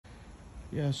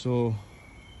Yeah, so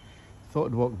thought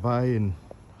I'd walk by and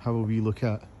have a wee look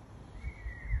at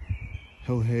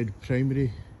Hillhead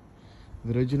Primary,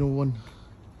 the original one.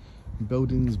 The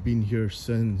building's been here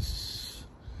since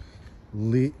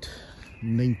late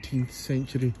 19th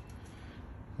century,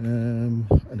 and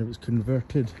it was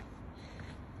converted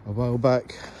a while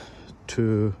back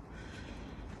to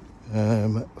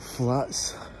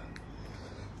flats.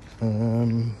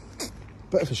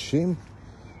 Bit of a shame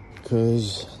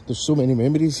because there's so many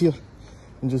memories here,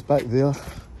 and just back there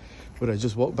where I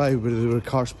just walked by where there were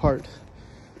cars parked,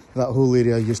 that whole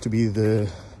area used to be the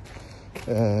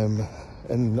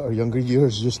in our younger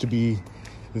years used to be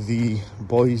the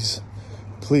boys'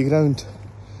 playground,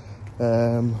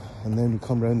 and then we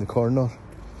come round the corner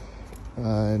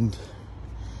and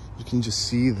you can just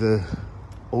see the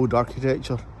old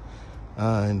architecture,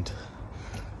 and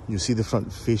you'll see the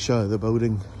front fascia of the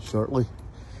building shortly.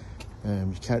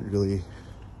 You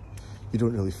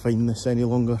don't really find this any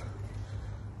longer,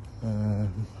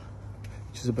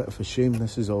 which is a bit of a shame.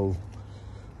 This is all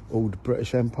old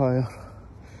British Empire,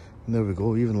 and there we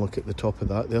go. Even look at the top of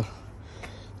that there.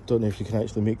 Don't know if you can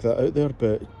actually make that out there,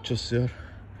 but just there,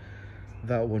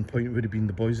 that at one point would have been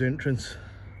the boys' entrance,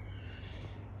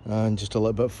 and just a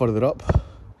little bit further up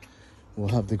we'll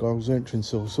have the girls'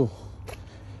 entrance also.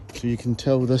 So you can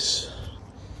tell this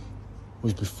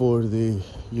was before they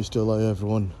used to allow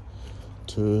everyone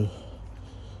to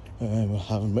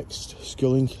have mixed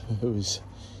schooling. It was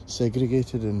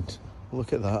segregated, and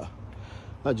look at that.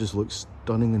 That just looks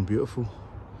stunning and beautiful.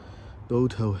 The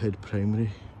old Hillhead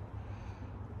Primary,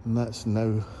 and that's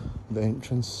now the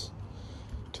entrance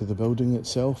to the building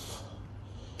itself,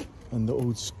 and the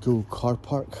old school car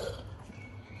park,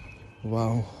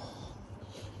 wow,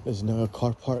 is now a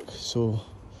car park. So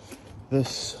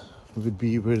this would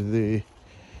be where they,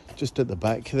 just at the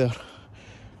back there,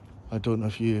 I don't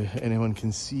know if anyone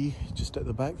can see just at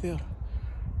the back there,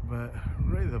 but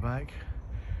right at the back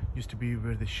used to be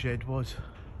where the shed was,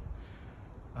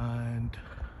 and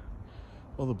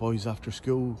all the boys after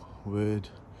school would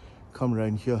come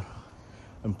around here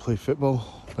and play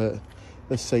football. But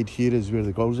this side here is where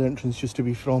the girls' entrance used to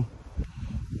be from,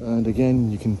 and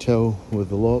again you can tell with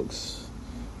the locks,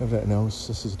 everything else,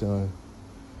 this is now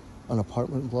an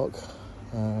apartment block.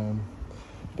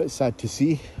 Bit sad to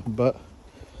see, but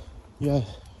yeah,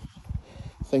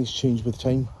 things change with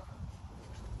time.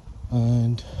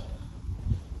 And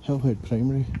Hillhead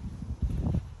Primary,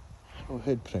 look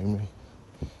at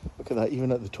that.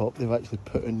 Even at the top they've actually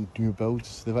put in new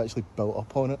builds. They've actually built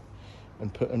up on it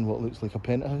and put in what looks like a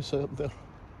penthouse up there.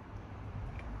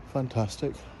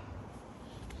 Fantastic.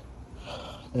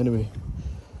 Anyway,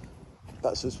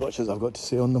 that's as much as I've got to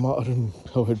say on the matter in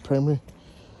Hillhead Primary.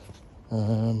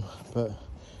 But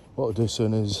what I'll do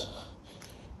soon is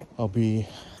I'll be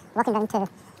walking down to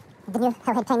the new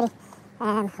Hillhead Primary,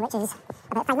 which is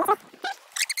about 5 minutes away.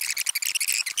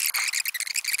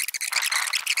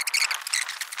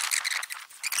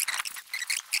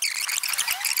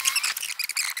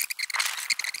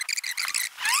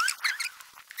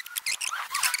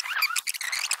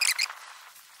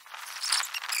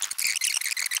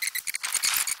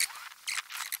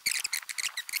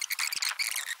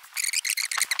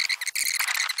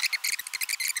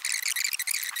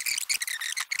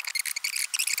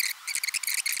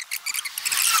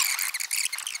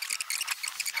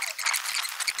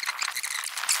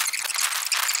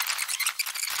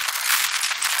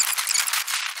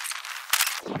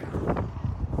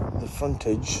 the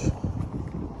frontage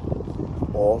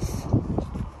of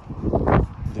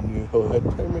the new Hillhead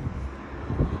Primary,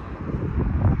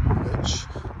 which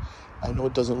I know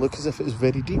it doesn't look as if it's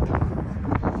very deep, but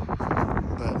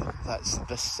that's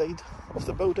this side of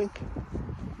the building,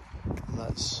 and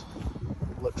that's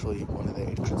literally one of the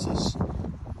entrances.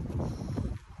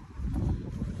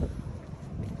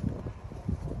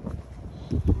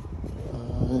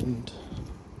 And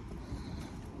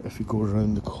if you go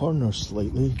around the corner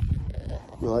slightly,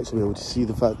 you'll actually be able to see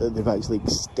the fact that they've actually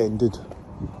extended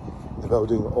the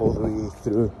building all the way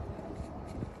through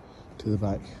to the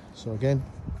back. So again,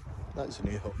 that's the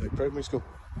new Hillhead Primary School,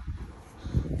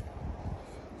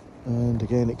 and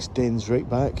again extends right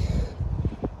back,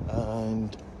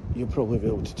 and you'll probably be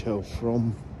able to tell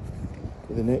from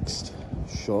the next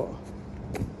shot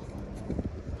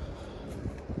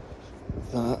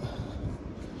that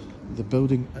the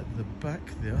building at the back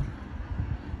there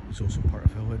is also part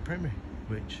of Hillhead Primary,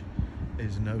 which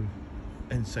is now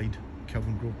inside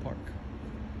Kelvingrove Park.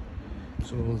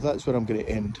 So that's where I'm going to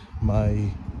end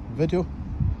my video,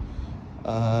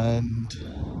 and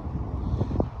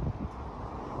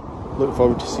look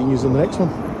forward to seeing you in the next one.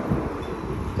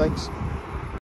 Thanks.